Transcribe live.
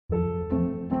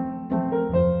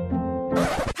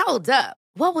Hold up.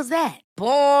 What was that?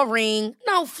 Boring.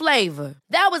 No flavor.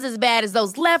 That was as bad as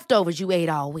those leftovers you ate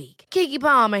all week. Keke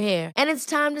Palmer here. And it's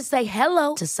time to say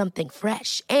hello to something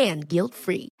fresh and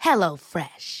guilt-free. Hello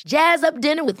Fresh. Jazz up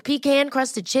dinner with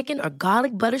pecan-crusted chicken or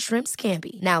garlic butter shrimp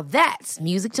scampi. Now that's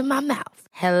music to my mouth.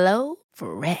 Hello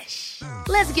Fresh.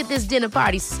 Let's get this dinner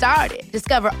party started.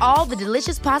 Discover all the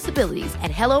delicious possibilities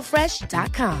at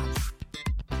hellofresh.com.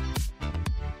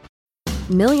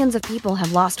 Millions of people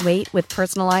have lost weight with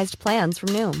personalized plans from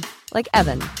Noom. Like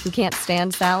Evan, who can't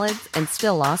stand salads and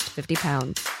still lost 50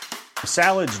 pounds.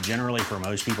 Salads generally for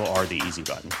most people are the easy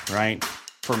button, right?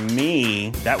 For me,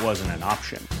 that wasn't an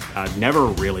option. I never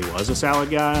really was a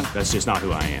salad guy. That's just not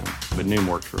who I am. But Noom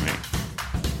worked for me.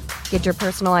 Get your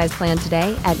personalized plan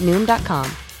today at Noom.com.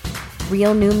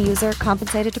 Real Noom user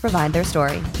compensated to provide their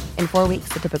story. In 4 weeks,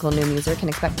 the typical Noom user can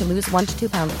expect to lose 1 to 2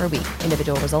 pounds per week.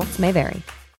 Individual results may vary.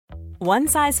 One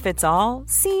size fits all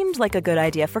seemed like a good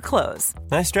idea for clothes.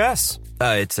 Nice dress.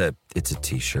 It's a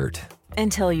t-shirt.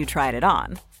 Until you tried it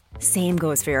on. Same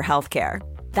goes for your healthcare.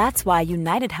 That's why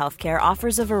United Healthcare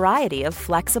offers a variety of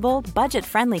flexible,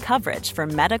 budget-friendly coverage for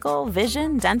medical,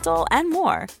 vision, dental, and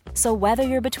more. So whether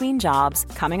you're between jobs,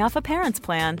 coming off a parent's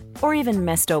plan, or even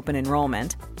missed open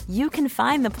enrollment, you can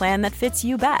find the plan that fits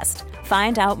you best.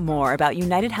 Find out more about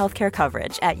United Healthcare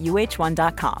coverage at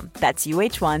uh1.com. That's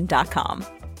uh1.com.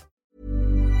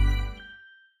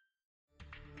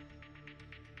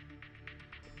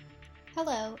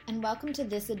 Hello, and welcome to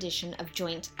this edition of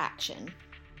Joint Action.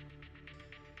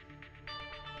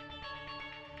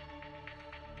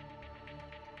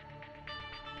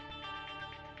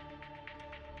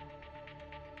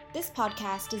 This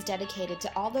podcast is dedicated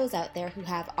to all those out there who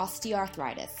have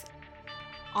osteoarthritis.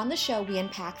 On the show, we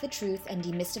unpack the truth and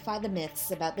demystify the myths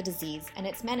about the disease and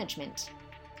its management.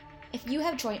 If you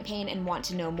have joint pain and want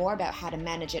to know more about how to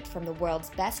manage it from the world's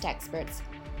best experts,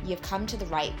 you have come to the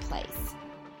right place.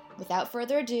 Without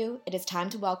further ado, it is time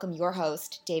to welcome your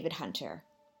host, David Hunter.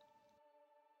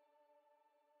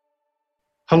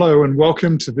 Hello and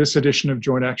welcome to this edition of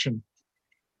Joint Action.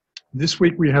 This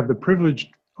week we have the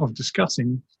privilege of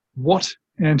discussing what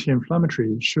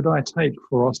anti-inflammatory should I take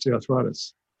for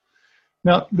osteoarthritis.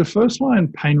 Now, the first-line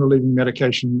pain-relieving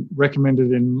medication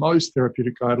recommended in most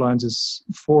therapeutic guidelines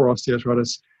for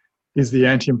osteoarthritis is the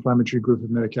anti-inflammatory group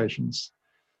of medications.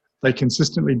 They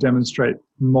consistently demonstrate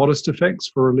modest effects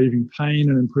for relieving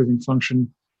pain and improving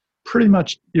function, pretty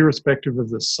much irrespective of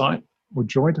the site or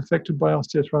joint affected by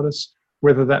osteoarthritis,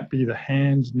 whether that be the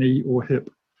hand, knee, or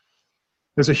hip.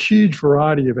 There's a huge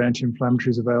variety of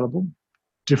anti-inflammatories available,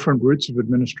 different routes of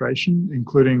administration,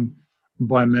 including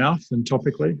by mouth and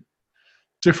topically,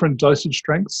 different dosage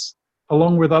strengths,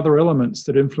 along with other elements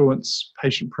that influence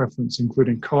patient preference,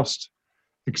 including cost,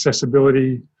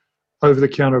 accessibility,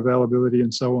 over-the-counter availability,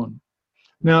 and so on.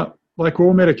 Now, like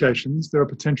all medications, there are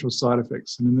potential side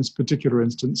effects, and in this particular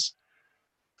instance,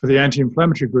 for the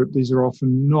anti-inflammatory group, these are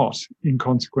often not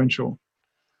inconsequential.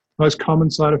 Most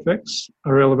common side effects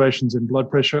are elevations in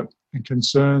blood pressure and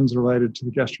concerns related to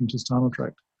the gastrointestinal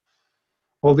tract.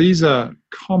 While these are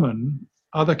common,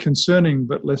 other concerning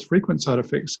but less frequent side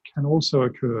effects can also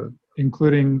occur,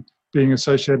 including being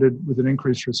associated with an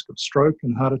increased risk of stroke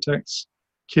and heart attacks,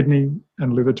 kidney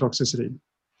and liver toxicity.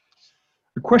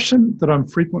 A question that I'm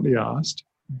frequently asked,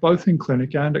 both in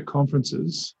clinic and at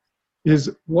conferences, is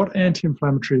what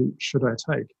anti-inflammatory should I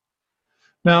take?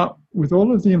 Now, with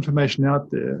all of the information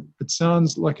out there, it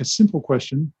sounds like a simple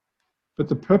question, but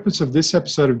the purpose of this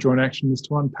episode of Joint Action is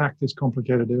to unpack this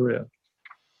complicated area.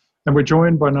 And we're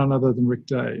joined by none other than Rick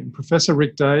Day. And Professor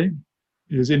Rick Day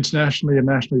is internationally and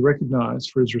nationally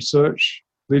recognized for his research,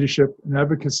 leadership, and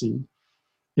advocacy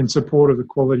in support of the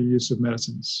quality use of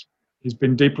medicines. He's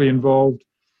been deeply involved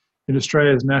in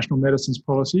Australia's national medicines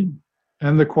policy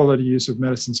and the quality use of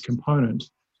medicines component,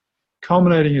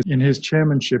 culminating in his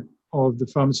chairmanship of the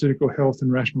Pharmaceutical Health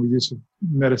and Rational Use of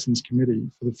Medicines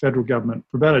Committee for the federal government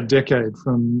for about a decade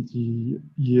from the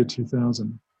year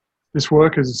 2000. This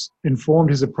work has informed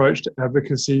his approach to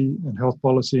advocacy and health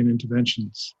policy and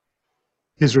interventions.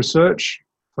 His research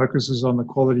focuses on the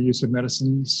quality use of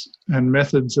medicines and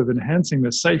methods of enhancing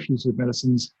the safe use of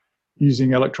medicines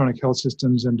using electronic health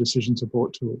systems and decision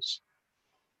support tools.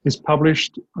 He's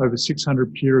published over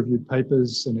 600 peer-reviewed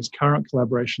papers, and his current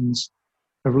collaborations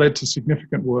have led to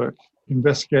significant work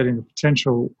investigating the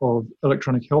potential of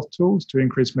electronic health tools to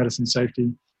increase medicine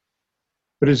safety,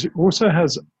 but he also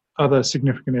has other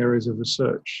significant areas of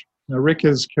research. Now, Rick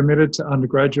is committed to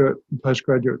undergraduate and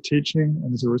postgraduate teaching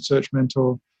and is a research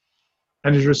mentor,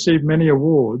 and has received many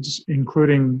awards,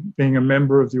 including being a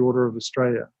member of the Order of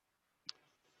Australia.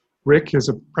 Rick is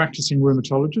a practicing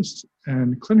rheumatologist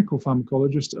and clinical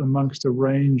pharmacologist amongst a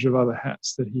range of other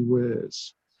hats that he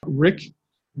wears. Rick,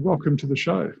 welcome to the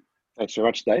show. Thanks very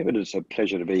much, David. It's a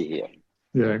pleasure to be here.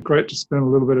 Yeah, great to spend a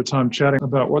little bit of time chatting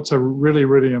about what's a really,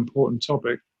 really important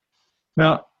topic.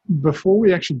 Now, before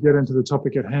we actually get into the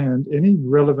topic at hand, any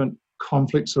relevant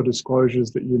conflicts or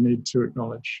disclosures that you need to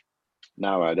acknowledge?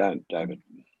 No, I don't, David.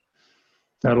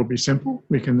 That'll be simple.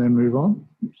 We can then move on.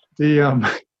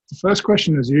 The first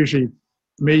question is usually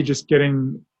me just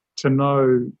getting to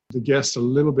know the guest a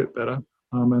little bit better,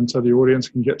 and so the audience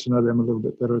can get to know them a little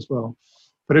bit better as well.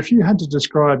 But if you had to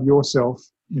describe yourself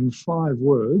in 5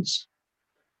 words,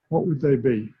 what would they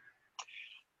be?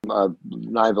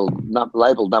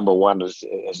 Labeled number one as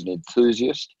an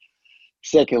enthusiast.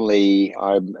 Secondly,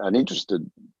 I'm an interested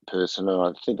person, and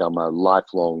I think I'm a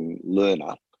lifelong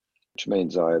learner, which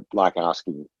means I like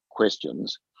asking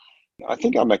questions. I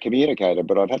think I'm a communicator,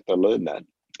 but I've had to learn that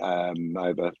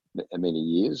over many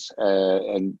years.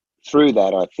 And through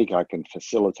that, I think I can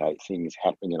facilitate things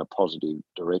happening in a positive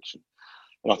direction.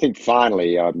 And I think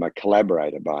finally, I'm a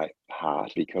collaborator by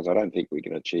heart, because I don't think we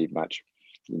can achieve much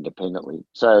independently.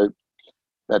 So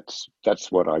that's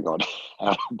what I got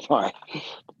out of my...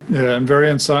 Yeah, and very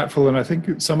insightful. And I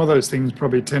think some of those things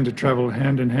probably tend to travel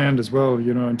hand in hand as well,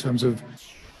 you know, in terms of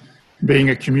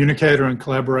being a communicator and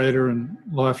collaborator and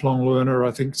lifelong learner.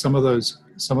 I think some of those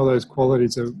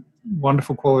qualities are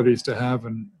wonderful qualities to have,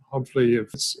 and hopefully have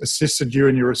assisted you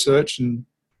in your research and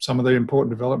some of the important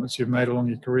developments you've made along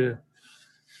your career.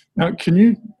 Now, can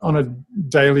you, on a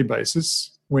daily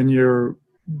basis, when you're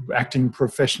acting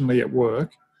professionally at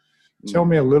work, tell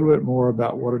me a little bit more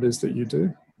about what it is that you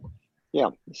do? Yeah.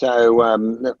 So,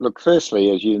 look,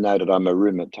 firstly, as you noted, I'm a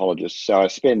rheumatologist. So I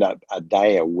spend a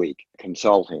day a week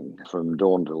consulting from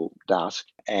dawn till dusk.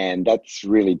 And that's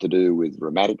really to do with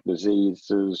rheumatic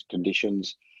diseases,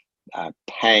 conditions,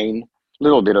 pain, a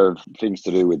little bit of things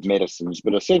to do with medicines.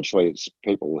 But essentially, it's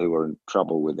people who are in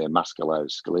trouble with their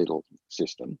musculoskeletal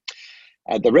system.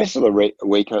 The rest of the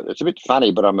week, it's a bit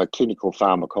funny, but I'm a clinical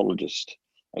pharmacologist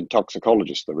and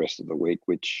toxicologist the rest of the week,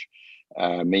 which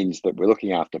means that we're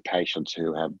looking after patients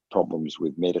who have problems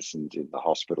with medicines in the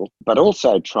hospital, but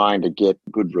also trying to get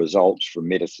good results from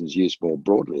medicines used more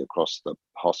broadly across the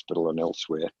hospital and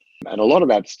elsewhere. And a lot of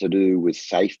that's to do with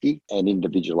safety and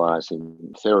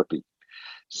individualizing therapy.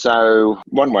 So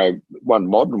one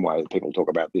modern way people talk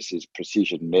about this is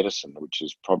precision medicine, which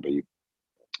is probably,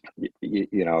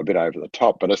 you know, a bit over the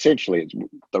top, but essentially it's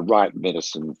the right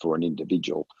medicine for an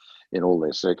individual in all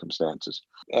their circumstances.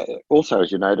 Also,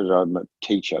 as you noted, I'm a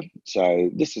teacher, so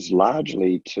this is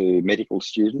largely to medical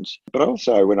students, but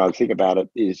also when I think about it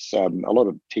is a lot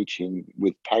of teaching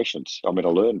with patients. I mean, I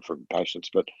learn from patients,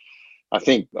 but I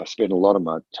think I spend a lot of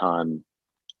my time,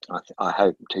 I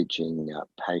hope, teaching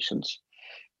patients.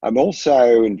 I'm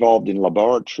also involved in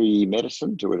laboratory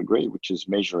medicine to a degree, which is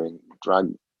measuring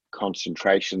drug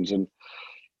concentrations and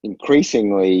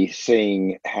increasingly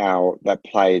seeing how that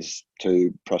plays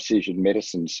to precision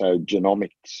medicine. So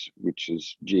genomics, which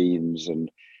is genes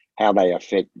and how they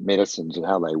affect medicines and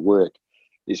how they work,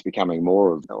 is becoming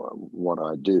more of what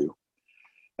I do.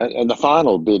 And the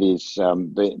final bit is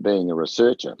being a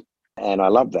researcher. And I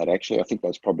love that, actually. I think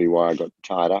that's probably why I got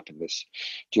tied up in this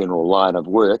general line of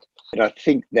work. And I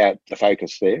think that the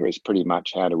focus there is pretty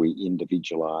much how do we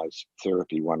individualize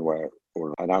therapy one way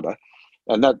or another.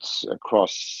 And that's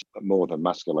across more than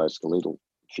musculoskeletal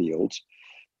fields.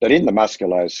 But in the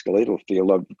musculoskeletal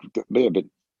field, I've been a bit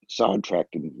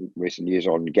sidetracked in recent years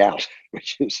on gout,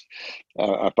 which is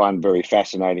I find very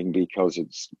fascinating because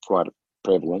it's quite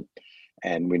prevalent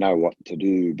and we know what to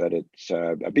do, but it's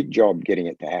a big job getting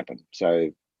it to happen. So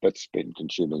that's been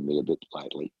consuming me a bit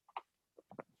lately.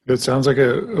 It sounds like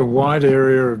a wide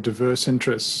area of diverse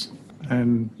interests.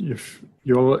 And if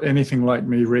you're anything like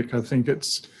me, Rick, I think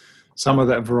it's some of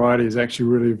that variety is actually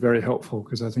really very helpful,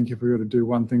 because I think if we were to do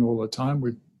one thing all the time,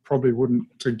 we probably wouldn't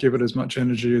give it as much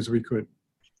energy as we could.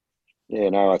 Yeah,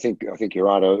 no, I think you're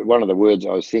right. One of the words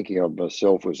I was thinking of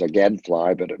myself was a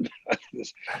gadfly, but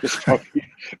it's probably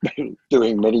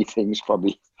doing many things,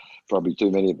 probably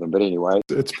too many of them. But anyway.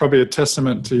 It's probably a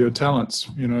testament to your talents,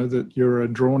 you know, that you're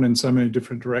drawn in so many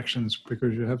different directions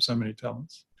because you have so many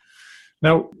talents.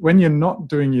 Now, when you're not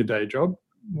doing your day job,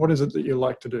 what is it that you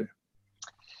like to do?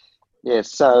 Yeah,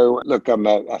 so look, I'm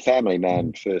a family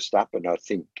man first up, and I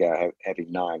think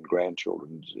having 9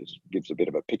 grandchildren gives a bit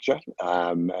of a picture.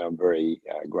 I'm very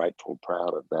grateful,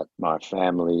 proud of that, my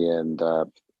family, and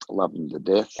love them to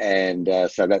death. And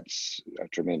so that's a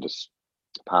tremendous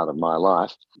part of my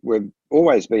life. We've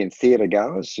always been theatre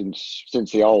goers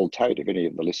since the old Tote, if any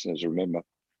of the listeners remember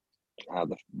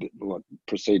what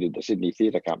preceded the Sydney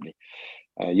Theatre Company.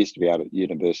 Used to be out at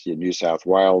University of New South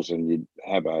Wales, and you'd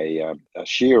have a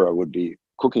shearer would be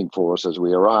cooking for us as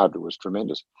we arrived. It was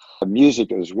tremendous.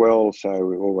 Music as well, so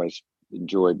we always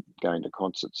enjoyed going to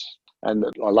concerts. And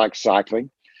I like cycling.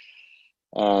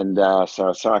 And so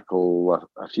I cycle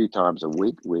a few times a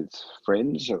week with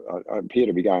friends. I appear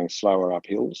to be going slower up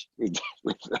hills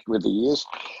with the years.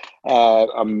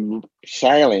 I'm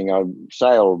sailing. I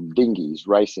sail dinghies,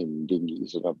 racing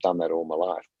dinghies, and I've done that all my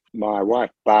life. My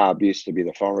wife, Barb, used to be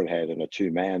the foreign head in a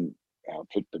two-man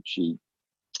outfit, but she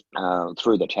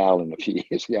threw the towel in a few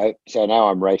years ago. So now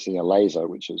I'm racing a laser,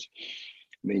 which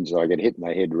means I get hit in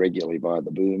the head regularly by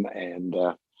the boom, and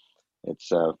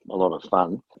it's a lot of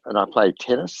fun. And I play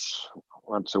tennis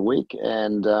once a week,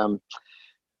 and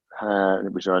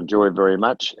which I enjoy very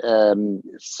much.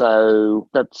 So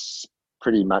that's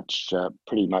pretty much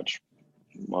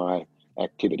my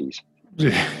activities.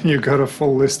 You've got a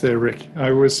full list there, Rick.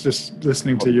 I was just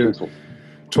listening to you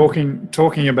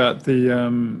talking about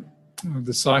the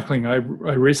cycling. I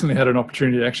recently had an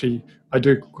opportunity. Actually, I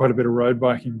do quite a bit of road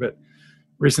biking, but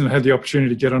recently had the opportunity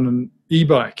to get on an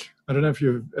e-bike. I don't know if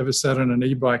you've ever sat on an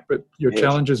e-bike, but your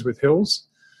challenges with hills,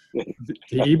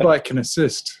 the e-bike can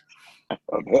assist.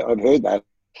 I've heard that,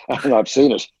 and I've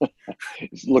seen it.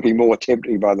 It's looking more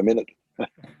tempting by the minute.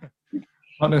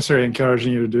 Not necessarily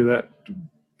encouraging you to do that.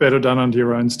 Better done under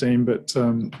your own steam, but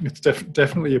it's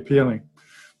definitely appealing,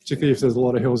 particularly if there's a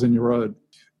lot of hills in your road.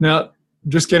 Now,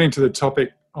 just getting to the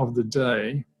topic of the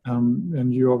day,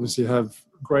 and you obviously have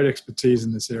great expertise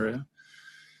in this area.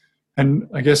 And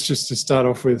I guess just to start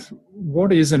off with,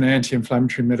 what is an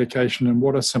anti-inflammatory medication, and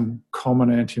what are some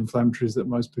common anti-inflammatories that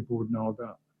most people would know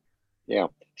about? Yeah.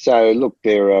 So look,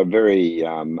 they're a very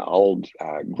old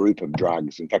group of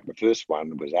drugs. In fact, the first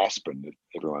one was aspirin, that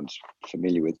everyone's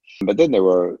familiar with. But then there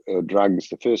were drugs.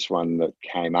 The first one that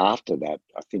came after that,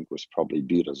 I think, was probably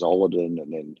butazolidine,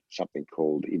 and then something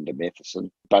called indomethacin.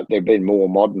 But there have been more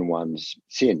modern ones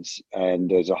since, and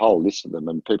there's a whole list of them.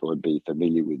 And people would be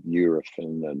familiar with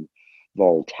Nurofen and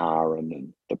Voltaren,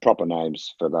 and the proper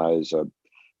names for those are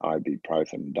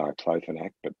ibuprofen and diclofenac,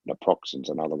 but naproxen's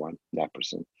another one,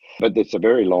 naproxen. But it's a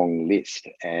very long list,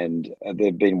 and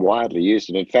they've been widely used.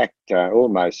 And in fact,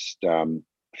 almost 15%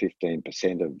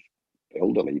 of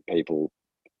elderly people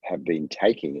have been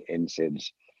taking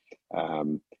NSAIDs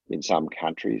in some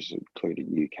countries,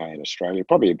 including UK and Australia,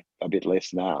 probably a bit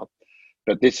less now.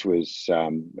 But this was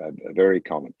very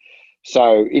common.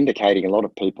 So indicating a lot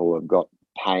of people have got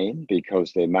pain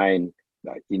because their main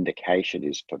indication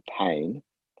is for pain.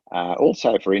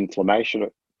 Also for inflammation.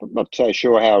 I'm not so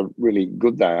sure how really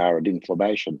good they are at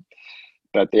inflammation,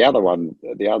 but the other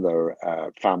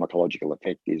pharmacological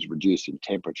effect is reducing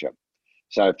temperature.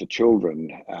 So for children,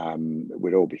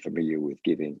 we'd all be familiar with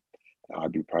giving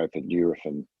ibuprofen,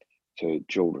 Nurofen to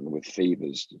children with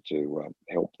fevers to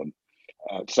help them.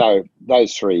 So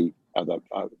those three are the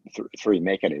three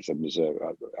mechanisms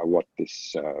are what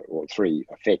this, or three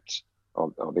effects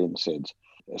of NSAIDs.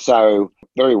 So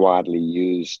very widely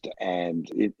used, and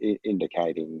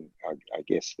indicating, I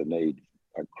guess, the need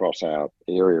across our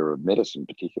area of medicine,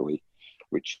 particularly,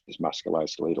 which is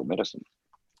musculoskeletal medicine.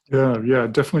 Yeah,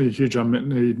 definitely a huge unmet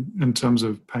need in terms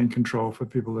of pain control for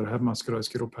people that have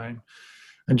musculoskeletal pain.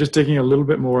 And just digging a little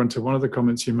bit more into one of the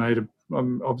comments you made,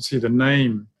 obviously the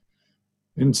name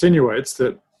insinuates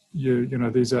that you know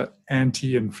these are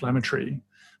anti-inflammatory,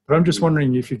 but I'm just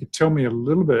wondering if you could tell me a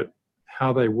little bit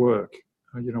how they work.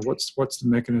 You know, what's the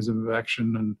mechanism of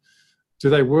action, and do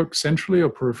they work centrally or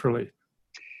peripherally?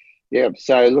 Yeah,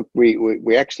 so look,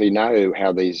 we actually know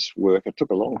how these work. It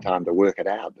took a long time to work it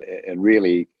out, and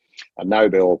really a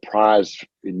Nobel Prize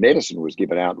in medicine was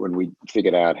given out when we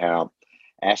figured out how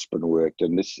aspirin worked,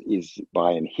 and this is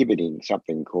by inhibiting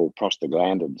something called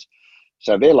prostaglandins.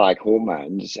 So they're like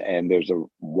hormones, and there's a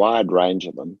wide range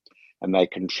of them, and they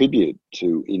contribute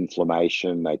to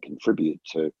inflammation, they contribute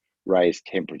to raised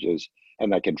temperatures,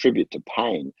 and they contribute to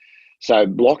pain. So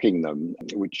blocking them,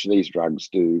 which these drugs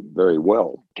do very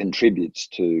well, contributes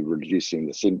to reducing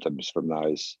the symptoms from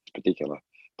those particular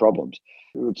problems.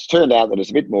 It's turned out that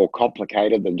it's a bit more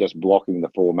complicated than just blocking the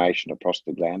formation of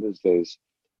prostaglandins. There's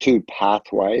two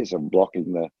pathways of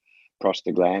blocking the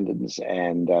prostaglandins,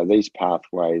 and these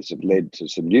pathways have led to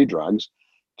some new drugs.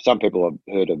 Some people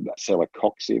have heard of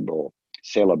celecoxib or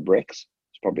Celebrex.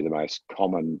 Probably the most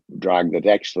common drug that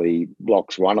actually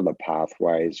blocks one of the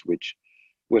pathways, which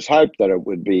was hoped that it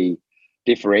would be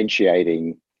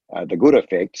differentiating the good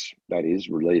effects, that is,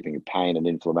 relieving pain and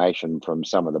inflammation, from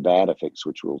some of the bad effects,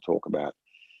 which we'll talk about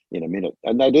in a minute.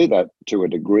 And they do that to a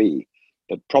degree,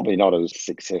 but probably not as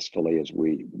successfully as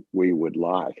we would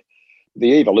like.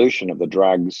 the evolution of the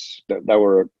drugs, they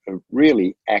were a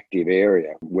really active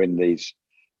area when these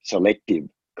selective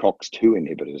COX-2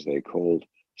 inhibitors, they're called,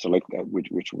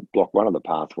 which block one of the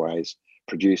pathways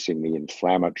producing the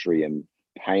inflammatory and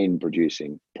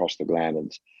pain-producing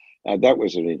prostaglandins. That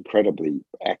was an incredibly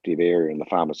active area in the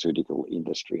pharmaceutical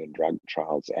industry and drug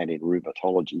trials and in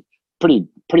rheumatology.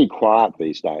 Pretty quiet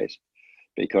these days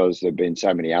because there have been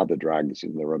so many other drugs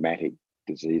in the rheumatic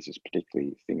diseases,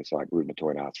 particularly things like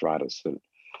rheumatoid arthritis, that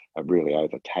have really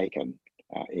overtaken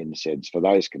NSAIDs for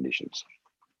those conditions.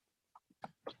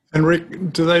 And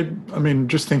Rick,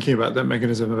 just thinking about that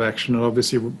mechanism of action, and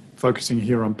obviously we're focusing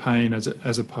here on pain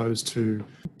as opposed to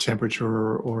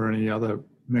temperature or any other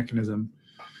mechanism,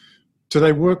 do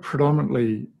they work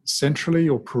predominantly centrally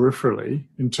or peripherally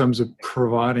in terms of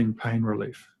providing pain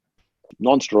relief?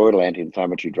 Non-steroidal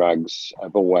anti-inflammatory drugs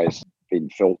have always been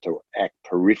felt to act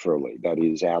peripherally, that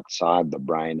is, outside the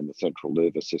brain and the central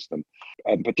nervous system,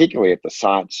 and particularly at the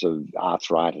sites of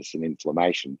arthritis and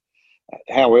inflammation.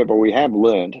 However, we have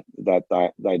learned that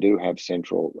they do have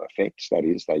central effects, that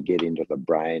is, they get into the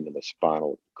brain and the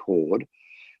spinal cord,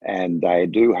 and they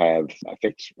do have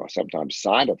effects, or sometimes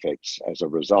side effects as a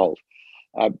result.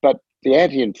 But the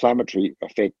anti-inflammatory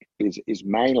effect is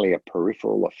mainly a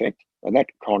peripheral effect, and that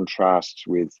contrasts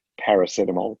with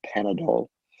paracetamol, Panadol,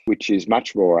 which is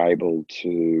much more able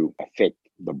to affect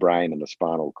the brain and the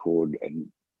spinal cord and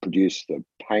produce the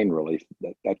pain relief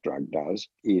that drug does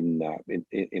in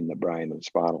the brain and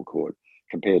spinal cord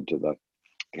compared to the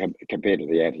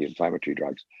anti-inflammatory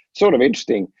drugs. Sort of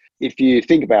interesting, if you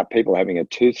think about people having a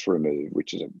tooth removed,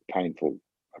 which is a painful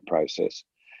process,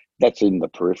 that's in the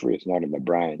periphery, it's not in the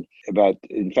brain. But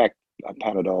in fact,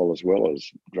 Panadol as well as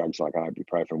drugs like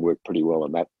ibuprofen work pretty well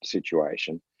in that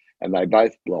situation. And they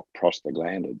both block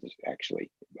prostaglandins, actually,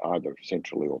 either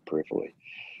centrally or peripherally.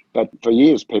 But for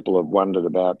years, people have wondered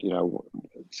about,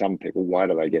 some people, why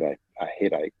do they get a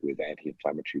headache with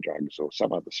anti-inflammatory drugs or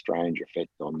some other strange effect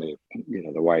on their,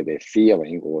 the way they're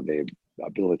feeling or their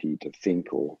ability to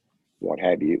think or what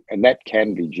have you. And that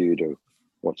can be due to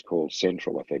what's called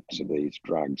central effects of these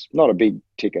drugs. Not a big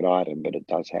ticket item, but it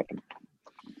does happen.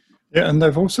 Yeah, and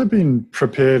they've also been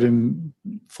prepared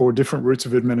for different routes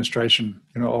of administration,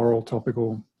 oral,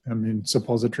 topical,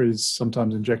 suppositories,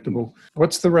 sometimes injectable.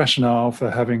 What's the rationale for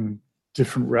having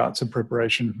different routes of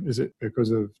preparation? Is it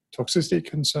because of toxicity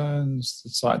concerns, the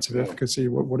sites of efficacy?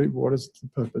 What is the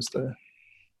purpose there?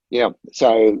 Yeah,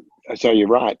 so you're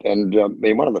right. And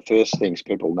one of the first things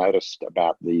people noticed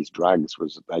about these drugs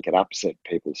was that they could upset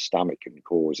people's stomach and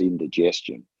cause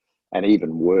indigestion. And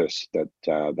even worse, that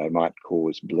they might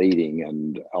cause bleeding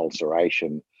and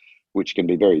ulceration, which can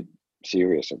be very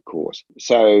serious, of course.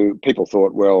 So people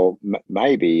thought, well,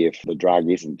 maybe if the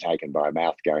drug isn't taken by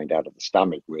mouth going down to the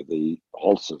stomach where the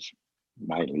ulcers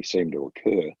mainly seem to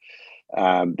occur,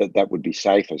 that would be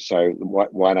safer. So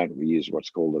why don't we use what's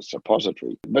called a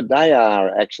suppository? But they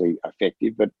are actually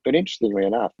effective. But interestingly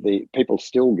enough, the people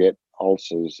still get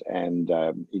ulcers and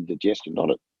indigestion,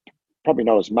 probably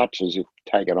not as much as if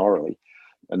taken orally.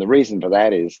 And the reason for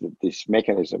that is that this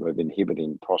mechanism of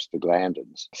inhibiting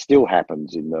prostaglandins still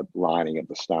happens in the lining of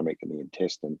the stomach and the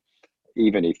intestine,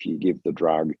 even if you give the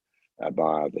drug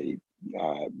by the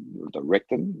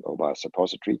rectum or by a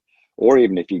suppository, or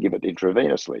even if you give it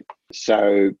intravenously.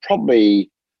 So probably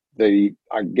the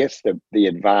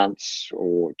advance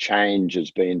or change has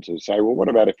been to say, well, what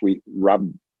about if we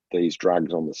rub these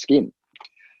drugs on the skin?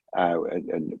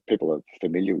 And people are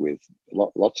familiar with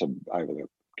lots of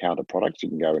over-the-counter products. You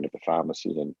can go into the pharmacy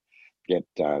and get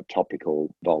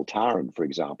topical Voltaren, for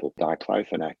example,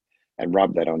 diclofenac, and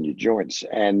rub that on your joints.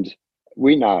 And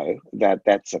we know that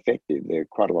that's effective. There are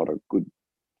quite a lot of good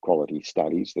quality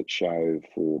studies that show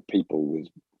for people with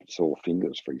sore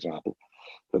fingers, for example,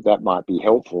 that might be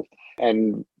helpful.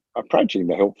 And approaching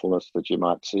the helpfulness that you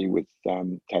might see with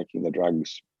taking the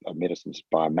drugs, medicines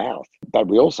by mouth. But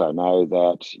we also know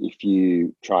that if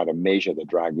you try to measure the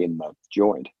drug in the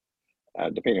joint,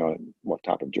 depending on what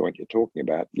type of joint you're talking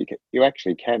about, you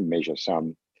actually can measure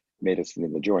some medicine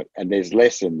in the joint, and there's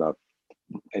less in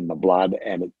the blood,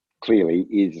 and it clearly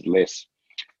is less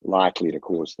likely to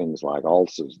cause things like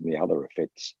ulcers and the other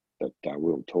effects that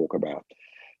we'll talk about.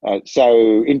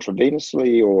 So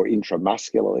intravenously or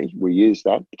intramuscularly, we use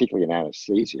that, particularly in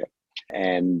anesthesia.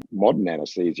 And modern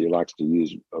anesthesia likes to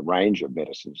use a range of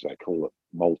medicines. They call it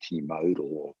multimodal,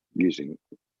 or using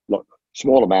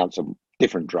small amounts of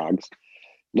different drugs,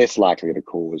 less likely to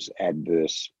cause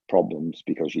adverse problems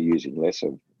because you're using less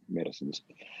of medicines.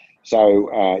 So,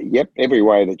 every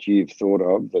way that you've thought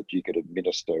of that you could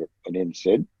administer an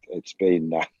NSAID, it's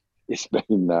been it's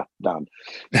been done.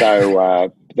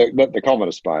 So the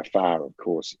commonest by far, of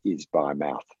course, is by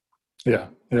mouth. Yeah,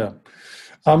 yeah.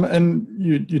 And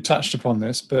you touched upon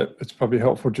this, but it's probably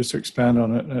helpful just to expand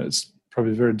on it. And it's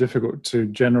probably very difficult to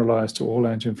generalize to all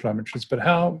anti-inflammatories, but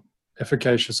how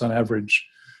efficacious on average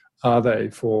are they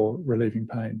for relieving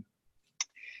pain?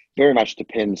 Very much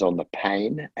depends on the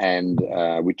pain and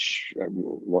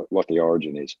what the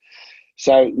origin is.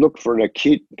 So look, for an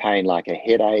acute pain like a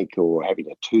headache or having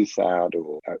a tooth out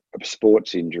or a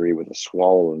sports injury with a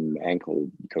swollen ankle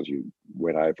because you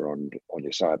went over on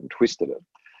your side and twisted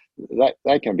it,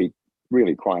 they can be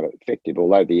really quite effective,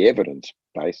 although the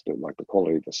evidence-based, like the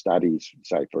quality of the studies,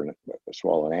 say for a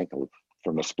swollen ankle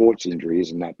from a sports injury,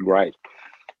 isn't that great.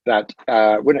 But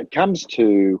when it comes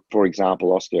to, for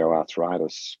example,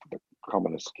 osteoarthritis, the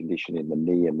commonest condition in the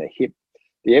knee and the hip,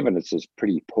 the evidence is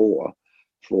pretty poor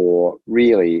for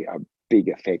really a big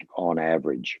effect on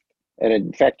average. And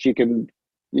in fact, you can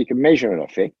measure an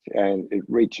effect and it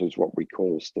reaches what we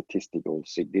call statistical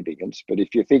significance. But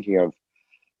if you're thinking of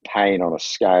pain on a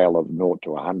scale of 0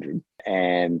 to 100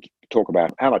 and talk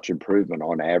about how much improvement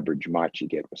on average might you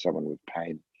get with someone with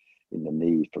pain in the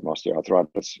knee from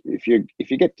osteoarthritis, if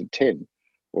you get to 10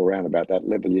 or around about that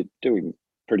level, you're doing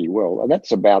pretty well. And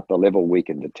that's about the level we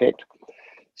can detect.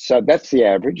 So that's the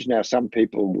average. Now, some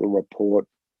people will report,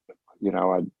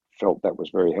 I felt that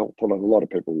was very helpful. And a lot of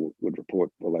people would report,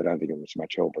 well, they don't think it was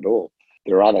much help at all.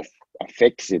 There are other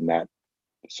effects in that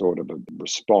sort of a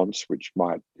response, which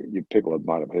people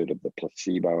might have heard of the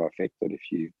placebo effect, that if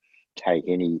you take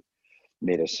any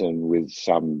medicine with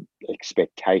some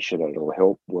expectation that it'll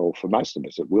help, well, for most of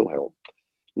us, it will help,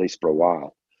 at least for a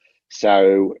while.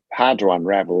 So hard to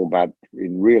unravel, but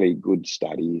in really good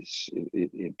studies,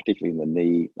 particularly in the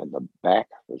knee and the back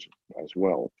as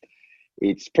well,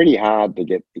 it's pretty hard to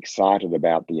get excited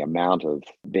about the amount of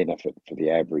benefit for the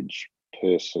average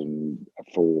person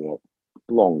for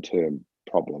long-term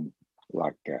problem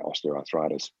like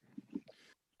osteoarthritis.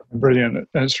 Brilliant.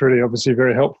 And it's really obviously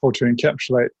very helpful to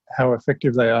encapsulate how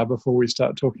effective they are before we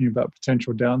start talking about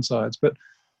potential downsides. But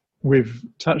we've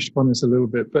touched upon this a little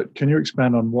bit, but can you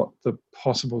expand on what the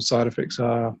possible side effects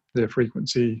are, their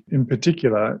frequency, in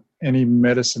particular, any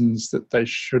medicines that they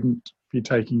shouldn't be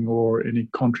taking or any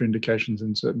contraindications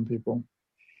in certain people?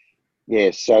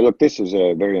 Yes. So look, this is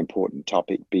a very important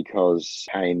topic because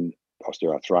pain,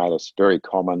 osteoarthritis, very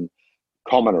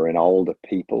commoner in older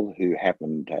people who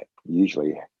happen to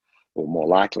usually or more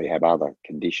likely have other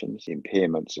conditions,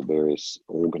 impairments of various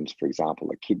organs, for example,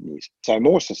 the kidneys. So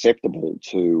more susceptible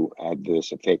to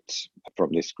adverse effects from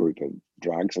this group of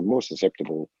drugs and more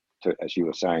susceptible to, as you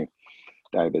were saying,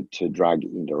 David, to drug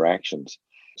interactions.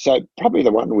 So probably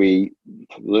the one we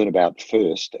learned about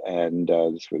first, and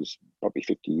this was probably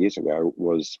 50 years ago,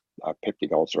 was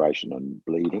peptic ulceration and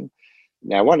bleeding.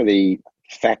 Now, one of the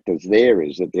factors there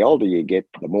is that the older you get,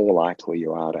 the more likely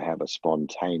you are to have a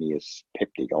spontaneous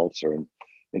peptic ulcer. And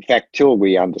in fact, till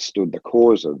we understood the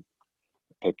cause of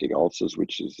peptic ulcers,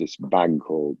 which is this bug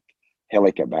called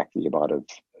Helicobacter,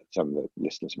 some of the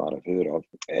listeners might have heard of,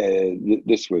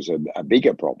 this was a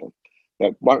bigger problem.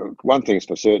 But one thing's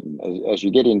for certain, as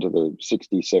you get into the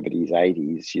 60s, 70s,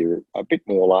 80s, you're a bit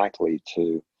more likely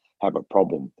to have a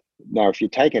problem. Now, if you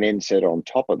take an NSAID on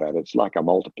top of that, it's like a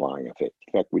multiplying effect.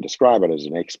 In fact, we describe it as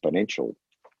an exponential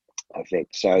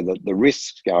effect, so that the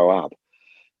risks go up.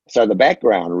 So the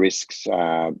background risks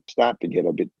start to get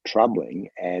a bit troubling.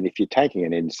 And if you're taking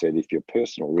an NSAID, if your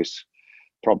personal risk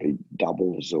probably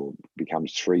doubles or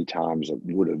becomes 3 times it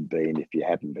would have been if you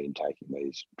hadn't been taking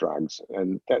these drugs.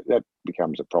 And that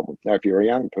becomes a problem. Now, if you're a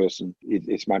young person,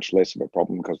 it's much less of a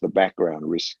problem because the background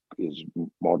risk is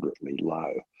moderately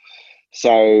low.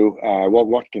 So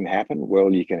what can happen?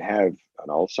 Well, you can have an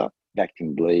ulcer that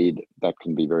can bleed, that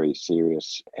can be very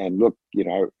serious. And look,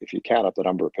 if you count up the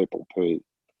number of people per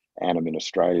annum in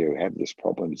Australia who have this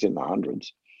problem, it's in the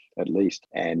hundreds at least.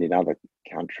 And in other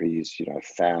countries,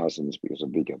 thousands because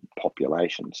of bigger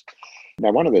populations.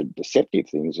 Now, one of the deceptive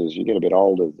things is you get a bit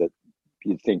older that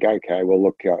you think, okay, well,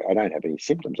 look, I don't have any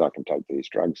symptoms. I can take these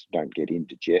drugs, don't get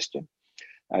indigestion.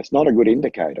 It's not a good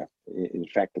indicator. In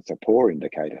fact, it's a poor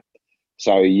indicator.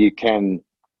 So you can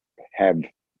have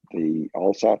the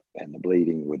ulcer and the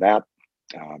bleeding without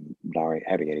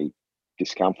having any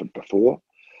discomfort before,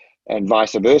 and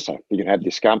vice versa. You can have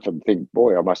discomfort and think,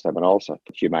 boy, I must have an ulcer,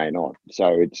 but you may not. So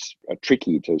it's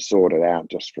tricky to sort it out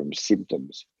just from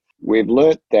symptoms. We've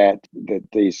learnt that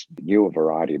these newer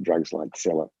variety of drugs like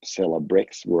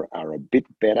Celebrex are a bit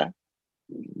better,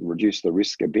 reduce the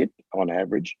risk a bit on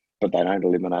average, but they don't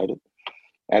eliminate it.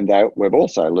 And we've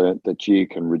also learnt that you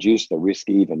can reduce the risk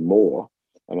even more,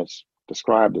 and it's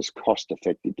described as cost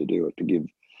effective to do it, to give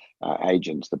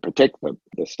agents that protect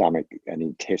the stomach and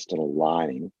intestinal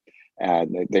lining.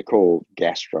 They're called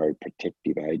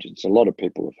gastroprotective agents. A lot of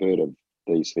people have heard of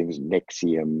these things.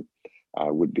 Nexium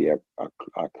would be a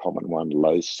common one,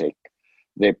 Losec.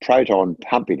 They're proton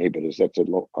pump inhibitors. That's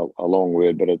a long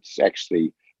word, but it's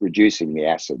actually reducing the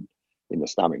acid in the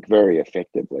stomach very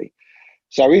effectively.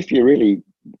 So if you really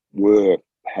were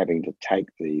having to take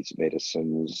these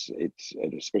medicines,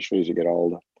 especially as you get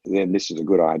older, then this is a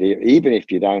good idea, even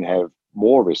if you don't have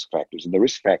more risk factors. And the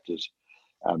risk factors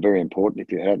are very important.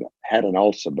 If you had an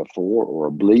ulcer before or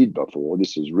a bleed before,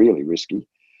 this is really risky.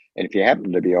 And if you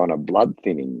happen to be on a blood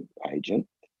thinning agent,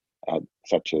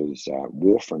 such as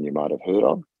warfarin, you might have heard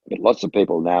of, but lots of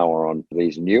people now are on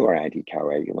these newer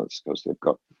anticoagulants because they've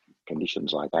got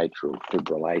conditions like atrial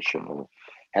fibrillation or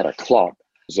had a clot.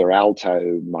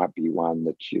 Xarelto might be one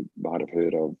that you might have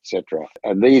heard of, etc.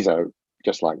 And these are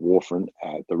just like warfarin,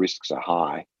 the risks are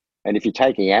high. And if you're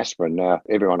taking aspirin, now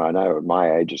everyone I know at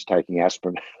my age is taking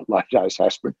aspirin, low dose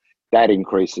aspirin, that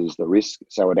increases the risk,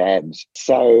 so it adds.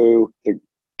 So the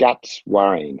gut's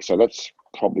worrying. So that's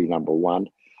probably number one.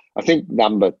 I think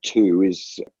number two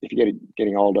is if you're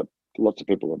getting older, lots of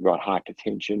people have got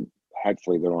hypertension.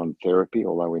 Hopefully they're on therapy,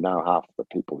 although we know half of the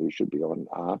people who should be on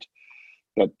aren't.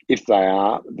 But if they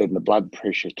are, then the blood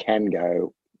pressure can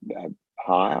go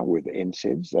higher with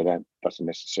NSAIDs. They doesn't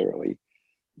necessarily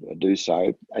do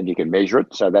so, and you can measure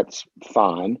it, so that's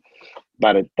fine.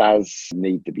 But it does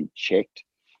need to be checked.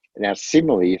 Now,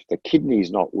 similarly, if the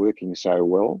kidney's not working so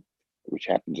well, which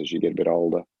happens as you get a bit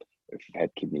older, if you've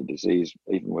had kidney disease,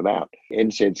 even without,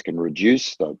 NSAIDs can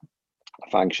reduce the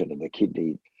function of the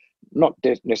kidney, not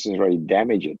necessarily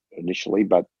damage it initially,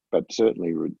 but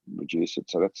certainly reduce it.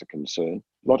 So that's a concern.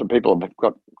 A lot of people have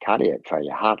got cardiac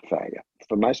failure, heart failure.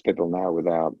 For most people now with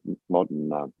our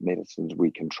modern medicines, we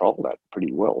control that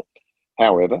pretty well.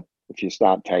 However, if you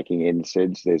start taking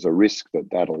NSAIDs, there's a risk that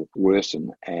that'll worsen.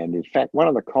 And in fact, one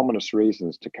of the commonest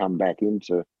reasons to come back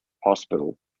into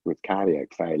hospital with cardiac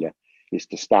failure is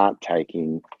to start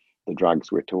taking the drugs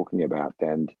we're talking about.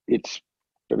 And it's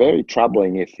very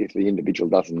troubling if the individual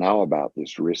doesn't know about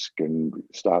this risk and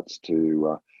starts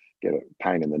to get a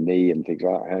pain in the knee and thinks,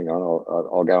 oh, hang on,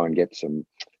 I'll go and get some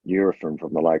Nurofen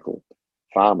from the local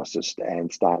pharmacist,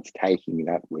 and starts taking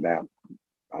that without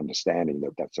understanding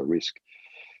that that's a risk.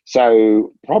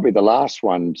 So probably the last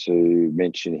one to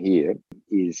mention here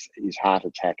is heart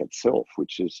attack itself,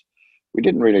 which is, we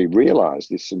didn't really realize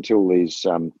this until these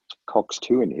COX-2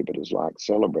 inhibitors like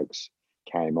Celebrex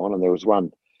came on, and there was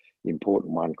one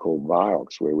important one called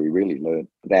Vioxx, where we really learned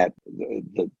that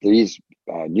these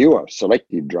newer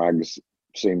selective drugs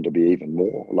seem to be even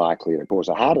more likely to cause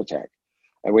a heart attack.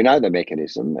 And we know the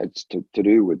mechanism. It's to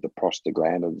do with the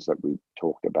prostaglandins that we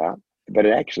talked about, but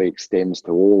it actually extends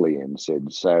to all the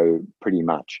NSAIDs, so pretty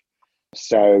much.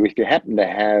 So if you happen to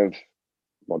have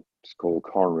what's called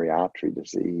coronary artery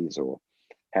disease or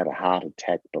had a heart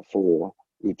attack before,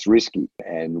 it's risky,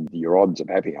 and your odds of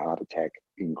having a heart attack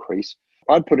increase.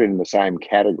 I'd put it in the same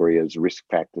category as risk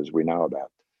factors we know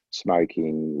about: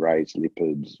 smoking, raised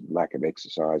lipids, lack of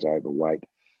exercise, overweight.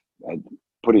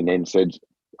 Put in NSAIDs,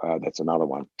 that's another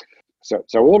one. So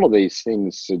all of these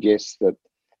things suggest that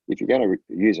if you're going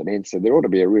to use an NSAID, there ought to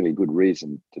be a really good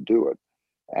reason to do it.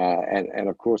 And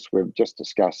of course, we've just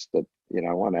discussed that,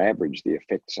 on average, the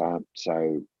effects aren't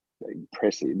so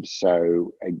impressive.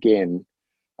 So again,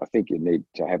 I think you need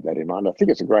to have that in mind. I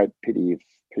think it's a great pity if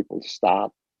people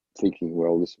start thinking,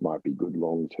 well, this might be good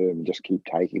long term, and just keep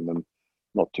taking them,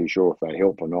 not too sure if they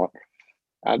help or not.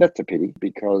 That's a pity,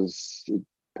 because it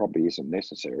probably isn't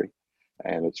necessary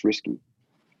and it's risky.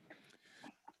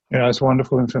 Yeah, it's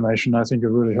wonderful information. I think a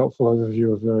really helpful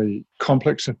overview of a very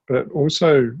complex but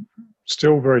also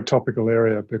still very topical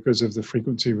area because of the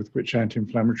frequency with which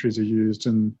anti-inflammatories are used,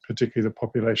 and particularly the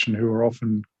population who are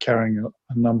often carrying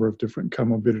a number of different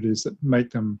comorbidities that make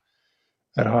them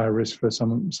at higher risk for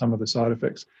some of the side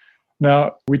effects.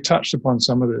 Now, we touched upon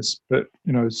some of this, but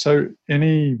so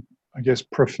any, I guess,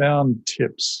 profound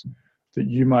tips that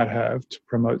you might have to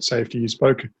promote safety?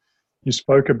 You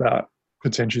spoke about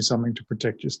potentially something to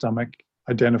protect your stomach,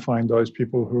 identifying those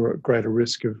people who are at greater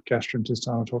risk of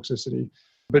gastrointestinal toxicity.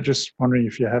 But just wondering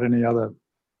if you had any other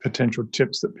potential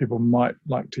tips that people might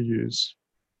like to use.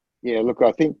 Yeah, look,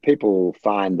 I think people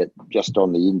find that just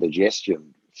on the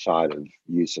indigestion side of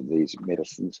use of these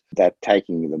medicines, that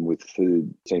taking them with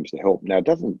food seems to help. Now, it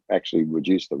doesn't actually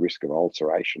reduce the risk of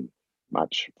ulceration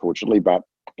much, fortunately, but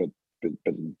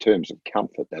in terms of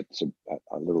comfort, that's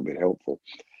a little bit helpful.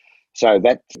 So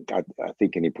that's, I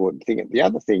think, an important thing. The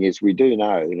other thing is we do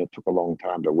know, and it took a long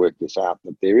time to work this out,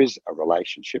 that there is a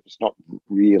relationship. It's not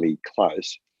really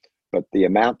close, but the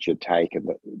amount you take, and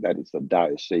that is the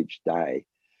dose each day,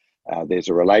 there's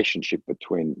a relationship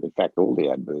between, in fact, all the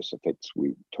adverse effects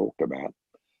we talked about,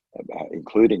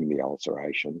 including the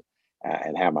ulceration,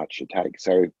 and how much you take.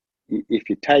 So if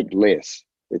you take less,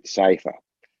 it's safer,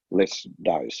 less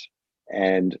dose.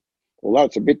 And although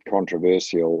it's a bit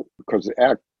controversial, because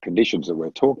our conditions that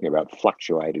we're talking about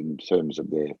fluctuate in terms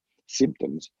of their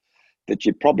symptoms, that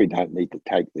you probably don't need to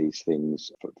take these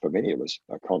things for many of us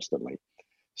constantly.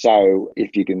 So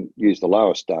if you can use the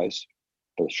lowest dose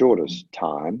for the shortest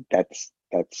time, that's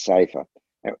safer.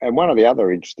 And one of the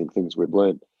other interesting things we've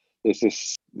learned is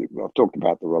this, I've talked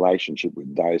about the relationship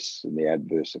with dose and the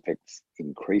adverse effects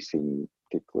increasing,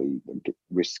 particularly the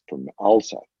risk from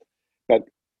ulcer. But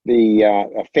the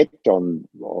effect on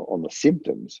the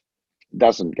symptoms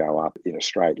doesn't go up in a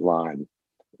straight line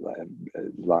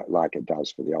like it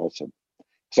does for the ulcer.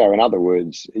 So in other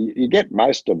words, you get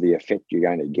most of the effect you're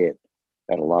going to get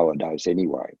at a lower dose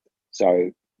anyway.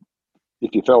 So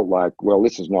if you felt like, well,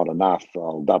 this is not enough,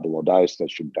 I'll double the dose,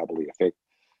 that should double the effect.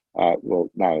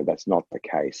 Well, no, that's not the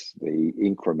case. The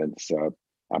increments are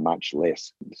much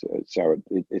less. So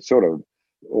it's sort of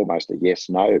almost a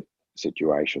yes-no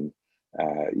situation.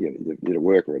 Did it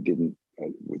work or it didn't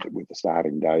with the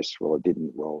starting dose? Well, it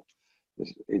didn't. Well,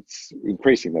 it's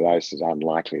increasing the dose is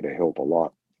unlikely to help a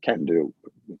lot. Can do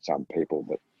with some people,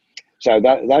 but so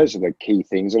those are the key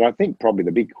things. And I think probably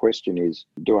the big question is,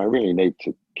 do I really need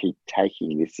to keep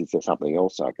taking this? Is there something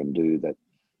else I can do that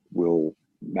will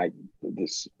make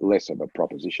this less of a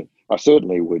proposition? I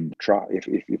certainly would try, if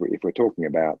we're talking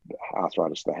about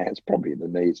arthritis of the hands, probably the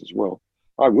knees as well,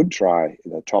 I would try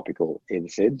the topical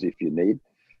NSAIDs if you need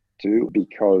to,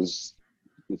 because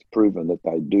it's proven that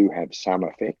they do have some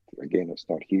effect. Again, it's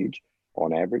not huge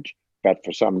on average, but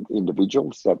for some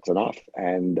individuals that's enough,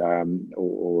 and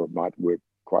or it might work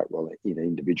quite well in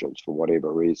individuals for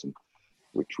whatever reason,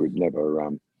 which we've never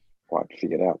quite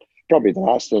figured out. Probably the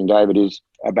last thing, David, is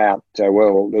about,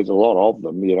 well, there's a lot of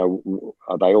them,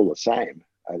 are they all the same?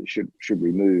 Should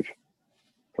we move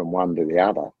from one to the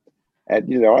other?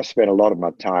 And, I spent a lot of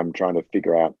my time trying to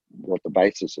figure out what the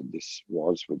basis of this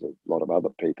was with a lot of other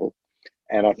people.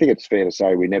 And I think it's fair to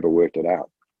say we never worked it out.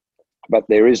 But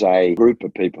there is a group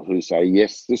of people who say,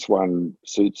 yes, this one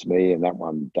suits me and that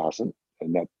one doesn't,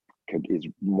 and that is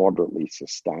moderately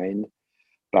sustained.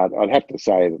 But I'd have to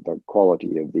say that the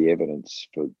quality of the evidence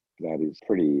for that is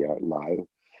pretty low.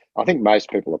 I think most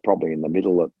people are probably in the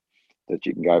middle, that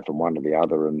you can go from one to the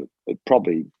other, and it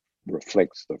probably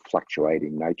reflects the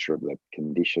fluctuating nature of the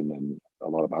condition and a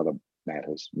lot of other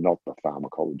matters, not the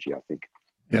pharmacology, I think.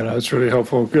 Yeah, no, it's really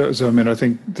helpful. So, I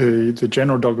think the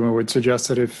general dogma would suggest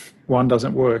that if one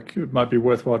doesn't work, it might be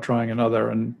worthwhile trying another.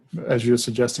 And as you're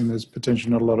suggesting, there's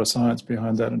potentially not a lot of science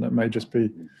behind that, and it may just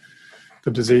be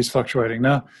the disease fluctuating.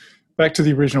 Now, back to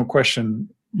the original question,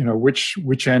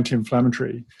 which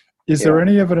anti-inflammatory? Is there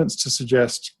any evidence to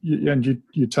suggest, and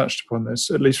you touched upon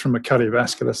this, at least from a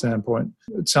cardiovascular standpoint,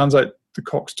 it sounds like the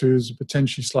COX-2s are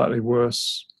potentially slightly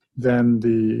worse than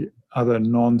the other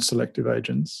non-selective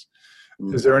agents.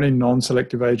 Is there any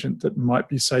non-selective agent that might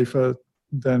be safer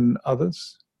than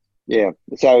others? Yeah.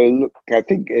 So, look, I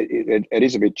think it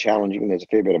is a bit challenging. There's a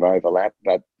fair bit of overlap,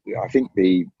 but I think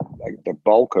the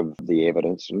bulk of the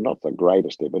evidence, not the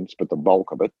greatest evidence, but the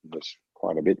bulk of it, there's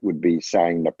quite a bit, would be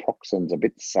saying naproxen's a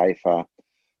bit safer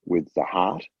with the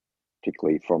heart,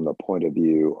 particularly from the point of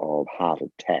view of heart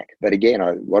attack. But again,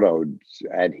 what I would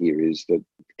add here is that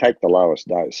take the lowest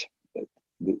dose.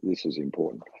 This is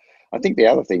important. I think the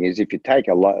other thing is, if you take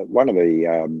one of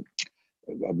the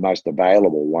most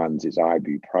available ones is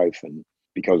ibuprofen,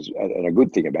 because, and a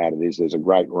good thing about it is there's a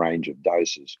great range of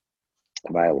doses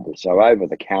available. So over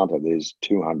the counter, there's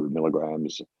 200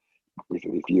 milligrams. If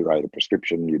you wrote a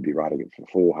prescription, you'd be writing it for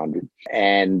 400.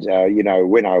 And,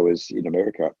 when I was in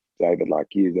America, David, like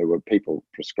you, there were people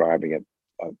prescribing it,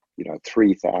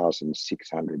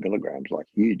 3,600 milligrams, like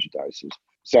huge doses.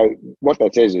 So what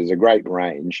that says is a great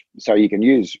range. So you can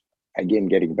use, again,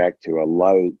 getting back to a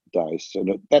low dose,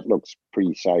 and that looks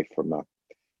pretty safe from a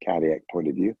cardiac point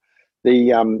of view.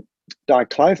 The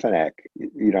diclofenac,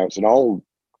 it's an old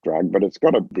drug, but it's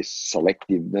got this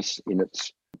selectiveness in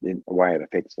the way it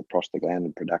affects the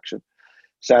prostaglandin production.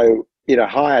 So in a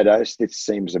higher dose, this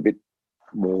seems a bit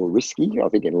more risky. I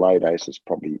think in low dose is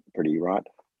probably pretty right.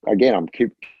 Again, I'm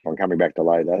coming back to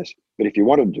low dose, but if you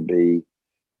wanted to be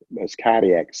as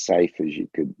cardiac safe as you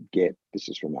could get, this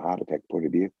is from the heart attack point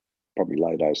of view, probably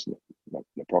low dose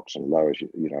naproxen, low as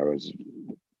as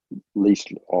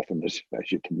least often as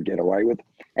you can get away with.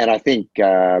 And I think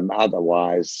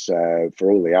otherwise,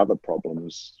 for all the other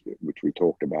problems which we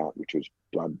talked about, which was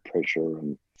blood pressure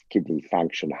and kidney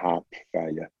function, heart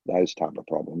failure, those type of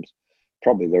problems,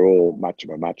 probably they're all much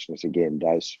of a muchness. Again,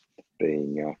 dose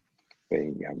being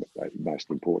most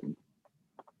important.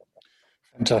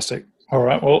 Fantastic. All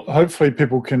right. Well, hopefully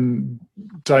people can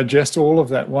digest all of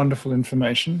that wonderful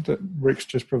information that Rick's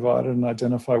just provided and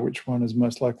identify which one is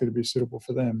most likely to be suitable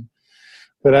for them.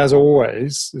 But as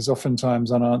always, there's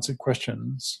oftentimes unanswered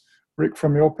questions. Rick,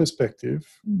 from your perspective,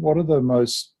 what are the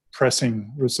most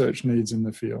pressing research needs in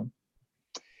the field?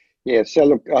 Yeah, so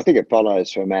look, I think it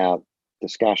follows from our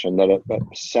discussion that a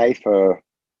safer,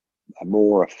 a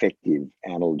more effective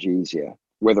analgesia,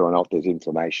 whether or not there's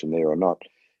inflammation there or not.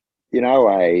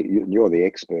 You're the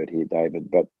expert here,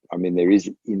 David, but I mean, there is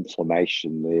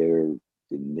inflammation there in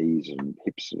knees and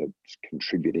hips that's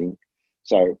contributing.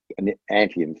 So an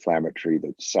anti-inflammatory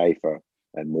that's safer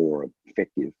and more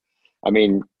effective. I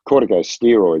mean,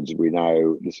 corticosteroids, we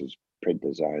know this is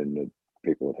prednisone that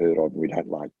people have heard of. We don't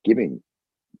like giving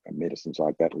medicines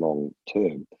like that long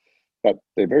term, but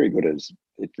they're very good at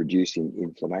reducing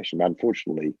inflammation.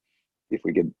 Unfortunately, if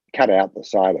we could cut out the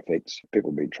side effects,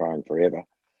 people have been trying forever.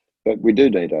 But we do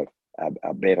need a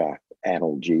better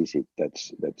analgesic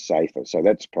that's safer. So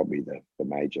that's probably the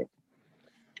major.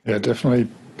 Yeah, definitely.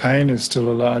 Pain is still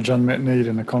a large unmet need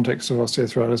in the context of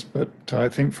osteoarthritis. But I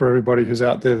think for everybody who's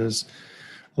out there, there's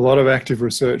a lot of active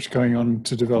research going on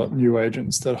to develop new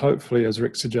agents that hopefully, as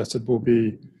Rick suggested, will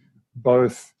be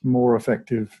both more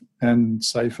effective and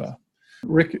safer.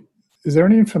 Rick, is there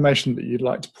any information that you'd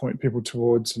like to point people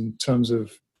towards in terms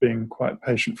of being quite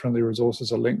patient-friendly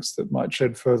resources or links that might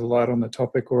shed further light on the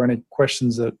topic, or any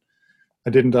questions that I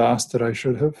didn't ask that I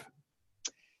should have?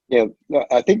 Yeah,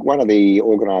 I think one of the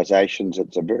organisations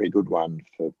that's a very good one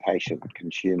for patient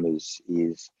consumers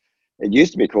is, it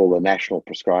used to be called the National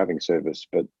Prescribing Service,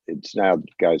 but it's now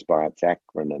goes by its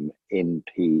acronym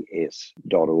nps.org.au.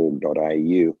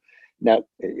 Now,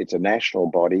 it's a national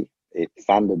body. It's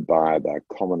funded by the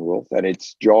Commonwealth, and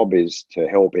its job is to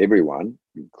help everyone,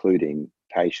 including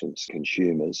patients,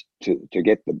 consumers, to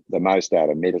get the most out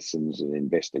of medicines and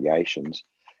investigations.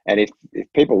 And if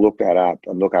people look that up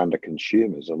and look under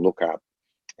consumers and look up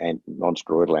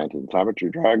non-steroidal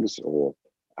anti-inflammatory drugs or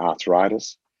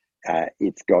arthritis,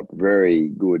 it's got very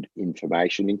good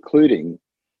information, including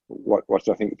what's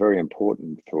I think very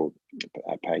important for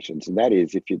patients, and that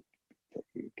is if you're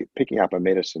picking up a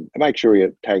medicine, make sure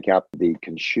you take up the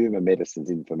consumer medicines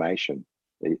information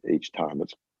each time.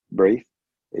 It's brief.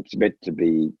 It's meant to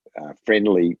be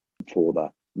friendly for the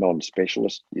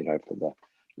non-specialist, for the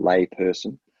lay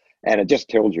person. And it just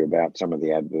tells you about some of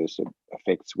the adverse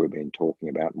effects we've been talking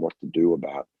about and what to do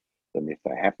about them if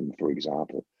they happen, for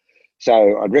example.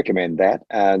 So I'd recommend that.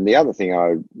 And the other thing I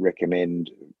would recommend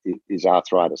is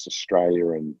Arthritis Australia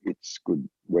and its good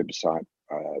website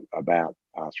about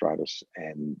arthritis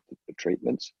and the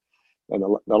treatments. And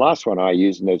the last one I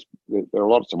use, and there are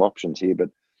lots of options here,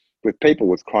 but with people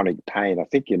with chronic pain, I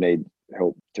think you need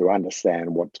help to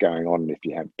understand what's going on if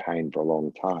you have pain for a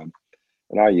long time.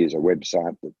 And I use a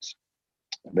website that's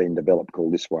been developed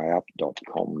called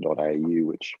thiswayup.com.au,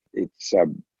 which it's a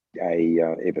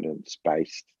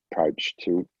evidence-based approach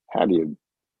to how do you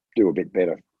do a bit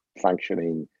better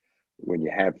functioning when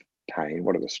you have pain.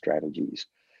 What are the strategies?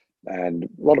 And a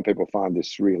lot of people find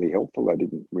this really helpful. They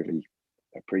didn't really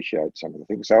appreciate some of the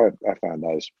things. So I found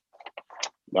those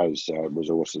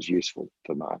resources useful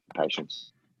for my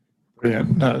patients.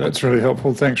 Brilliant. No, that's really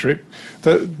helpful. Thanks, Rick.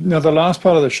 Now, the last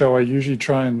part of the show, I usually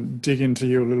try and dig into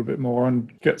you a little bit more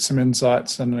and get some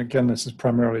insights. And again, this is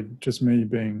primarily just me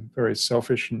being very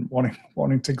selfish and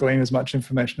wanting to glean as much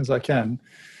information as I can.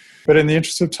 But in the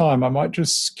interest of time, I might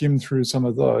just skim through some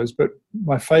of those. But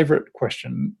my favorite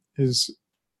question is,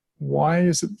 why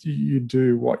is it you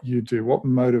do what you do? What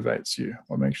motivates you?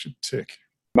 What makes you tick?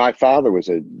 My father was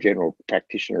a general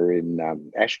practitioner in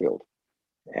Ashfield,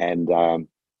 and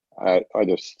I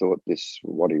just thought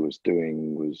what he was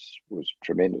doing was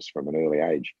tremendous from an early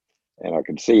age, and I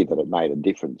could see that it made a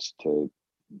difference to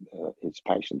his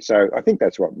patients. So I think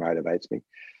that's what motivates me.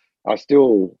 I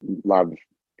still love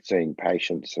seeing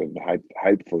patients and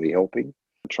hopefully helping,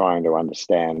 trying to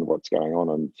understand what's going on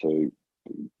and to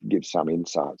give some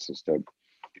insights as to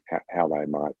how they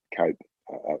might cope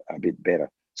a bit better.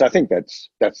 So I think that's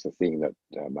the thing that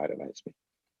motivates me.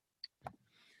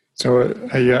 So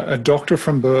a doctor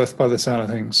from birth by the sound of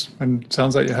things, and it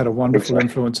sounds like you had a wonderful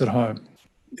influence at home.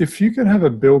 If you could have a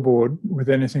billboard with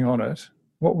anything on it,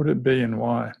 what would it be and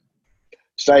why?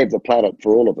 Save the planet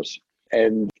for all of us.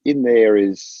 And in there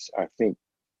is, I think,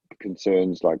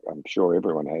 concerns, like I'm sure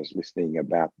everyone has listening,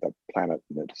 about the planet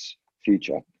and its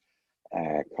future,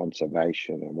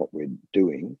 conservation and what we're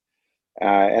doing.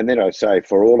 And then I say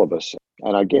for all of us,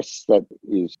 and I guess that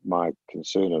is my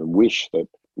concern and wish, that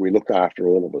we look after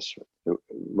all of us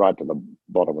right to the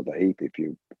bottom of the heap,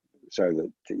 so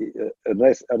that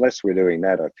unless we're doing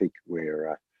that, I think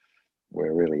we're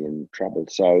really in trouble.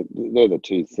 So they're the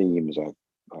two themes I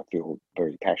feel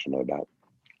very passionate about.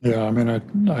 Yeah, I mean,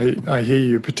 I hear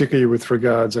you, particularly with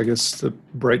regards, I guess, the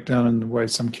breakdown in the way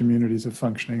some communities are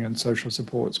functioning and social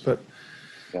supports. But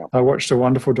yeah. I watched a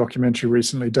wonderful documentary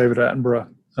recently, David Attenborough,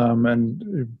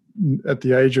 and at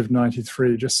the age of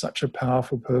 93, just such a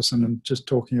powerful person, and just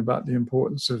talking about the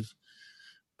importance of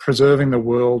preserving the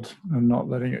world and not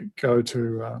letting it go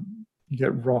to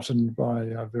get rotten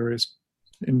by various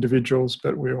individuals.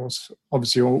 But we're also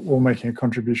obviously all making a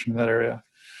contribution in that area.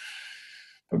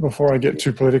 But before I get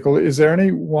too political, is there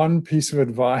any one piece of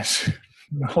advice,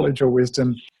 knowledge or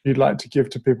wisdom you'd like to give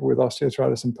to people with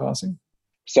osteoarthritis in passing?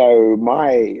 So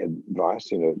my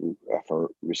advice in a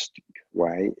aphoristic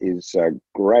way is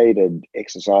graded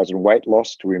exercise and weight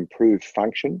loss to improve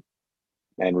function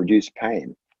and reduce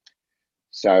pain.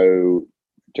 So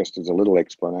just as a little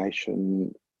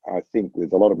explanation, I think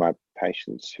with a lot of my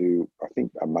patients who I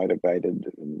think are motivated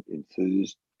and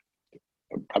enthused,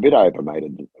 a bit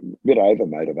overmotivated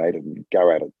and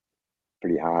go at it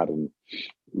pretty hard and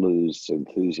lose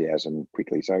enthusiasm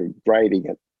quickly. So grading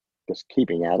it, just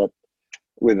keeping at it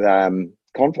with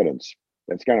confidence,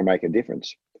 that's going to make a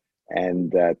difference.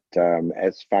 And that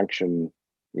as function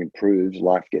improves,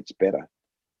 life gets better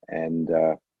and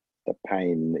the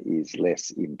pain is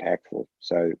less impactful.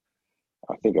 So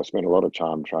I think I spent a lot of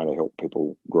time trying to help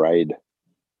people grade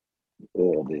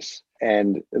all of this.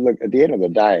 And look, at the end of the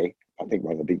day, I think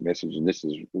one of the big messages, and this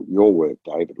is your work,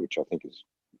 David, which I think is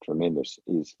tremendous,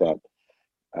 is that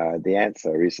the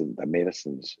answer isn't the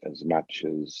medicines as much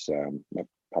as the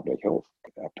public health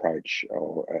approach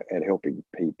and helping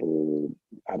people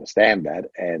understand that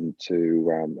and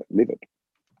to live it.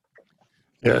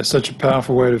 Yeah, such a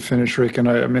powerful way to finish, Rick. And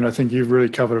I think you've really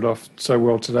covered it off so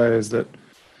well today, is that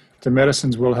the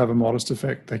medicines will have a modest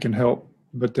effect. They can help,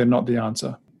 but they're not the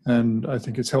answer. And I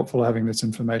think it's helpful having this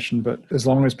information. But as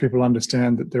long as people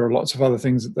understand that there are lots of other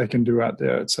things that they can do out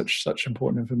there, it's such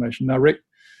important information. Now, Rick,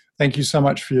 thank you so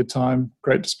much for your time.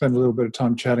 Great to spend a little bit of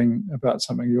time chatting about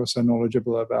something you're so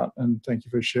knowledgeable about. And thank you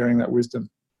for sharing that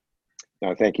wisdom.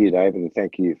 No, thank you, David, and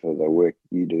thank you for the work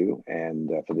you do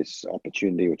and for this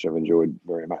opportunity, which I've enjoyed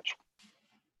very much.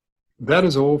 That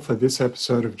is all for this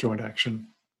episode of Joint Action.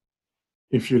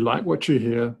 If you like what you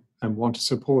hear and want to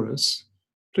support us,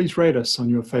 please rate us on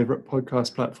your favorite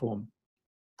podcast platform.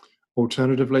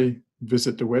 Alternatively,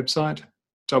 visit the website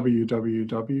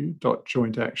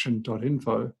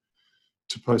www.jointaction.info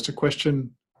to post a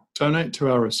question, donate to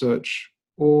our research,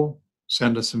 or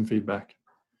send us some feedback.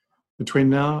 Between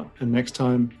now and next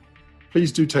time,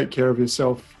 please do take care of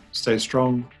yourself, stay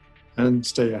strong, and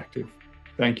stay active.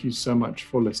 Thank you so much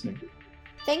for listening.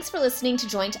 Thanks for listening to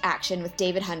Joint Action with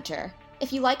David Hunter.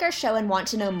 If you like our show and want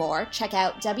to know more, check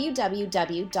out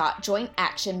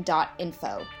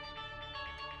www.jointaction.info.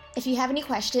 If you have any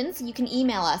questions, you can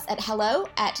email us at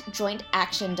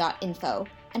hello@jointaction.info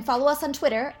and follow us on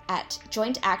Twitter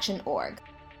 @jointactionorg.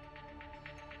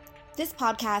 This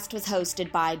podcast was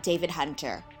hosted by David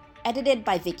Hunter, edited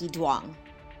by Vicky Duong,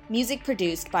 music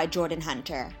produced by Jordan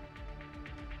Hunter.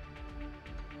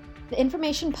 The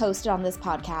information posted on this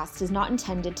podcast is not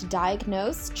intended to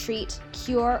diagnose, treat,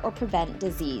 cure, or prevent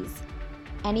disease.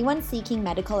 Anyone seeking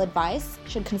medical advice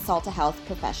should consult a health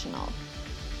professional.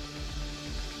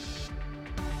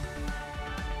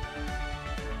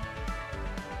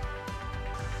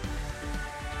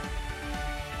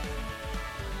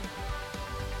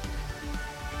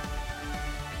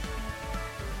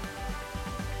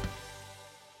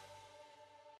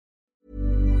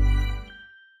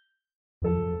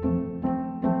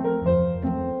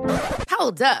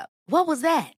 Hold up. What was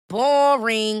that?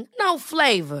 Boring. No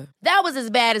flavor. That was as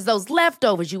bad as those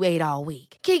leftovers you ate all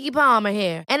week. Keke Palmer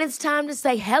here, and it's time to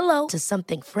say hello to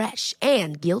something fresh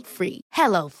and guilt-free.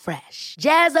 Hello Fresh.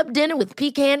 Jazz up dinner with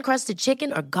pecan-crusted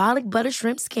chicken or garlic butter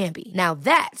shrimp scampi. Now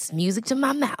that's music to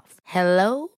my mouth.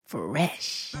 Hello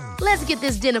Fresh. Let's get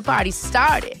this dinner party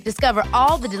started. Discover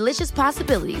all the delicious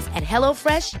possibilities at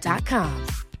HelloFresh.com.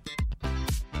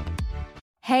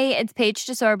 Hey, it's Paige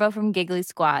DeSorbo from Giggly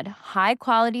Squad. High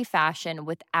quality fashion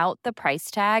without the price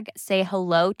tag. Say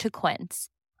hello to Quince.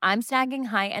 I'm snagging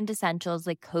high-end essentials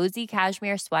like cozy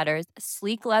cashmere sweaters,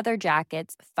 sleek leather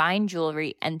jackets, fine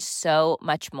jewelry, and so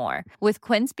much more. With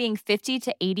Quince being 50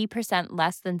 to 80%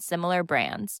 less than similar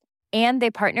brands. And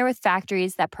they partner with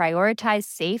factories that prioritize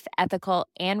safe, ethical,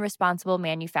 and responsible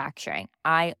manufacturing.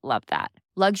 I love that.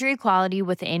 Luxury quality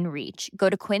within reach. Go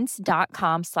to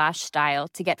quince.com/style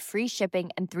to get free shipping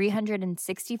and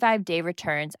 365-day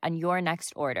returns on your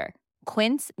next order.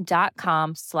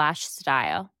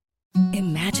 Quince.com/style.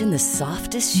 Imagine the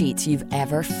softest sheets you've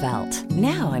ever felt.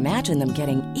 Now imagine them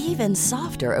getting even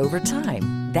softer over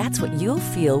time. That's what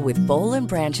you'll feel with Boll &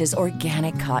 Branch's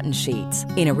organic cotton sheets.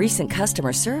 In a recent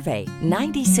customer survey,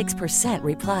 96%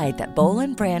 replied that Boll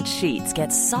 & Branch sheets get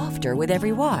softer with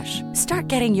every wash. Start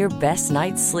getting your best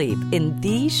night's sleep in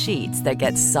these sheets that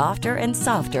get softer and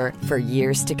softer for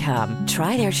years to come.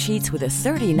 Try their sheets with a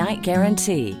 30-night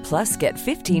guarantee. Plus, get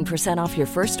 15% off your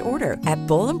first order at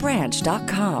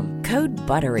bollandbranch.com. Code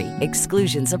BUTTERY.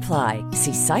 Exclusions apply.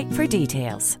 See site for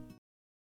details.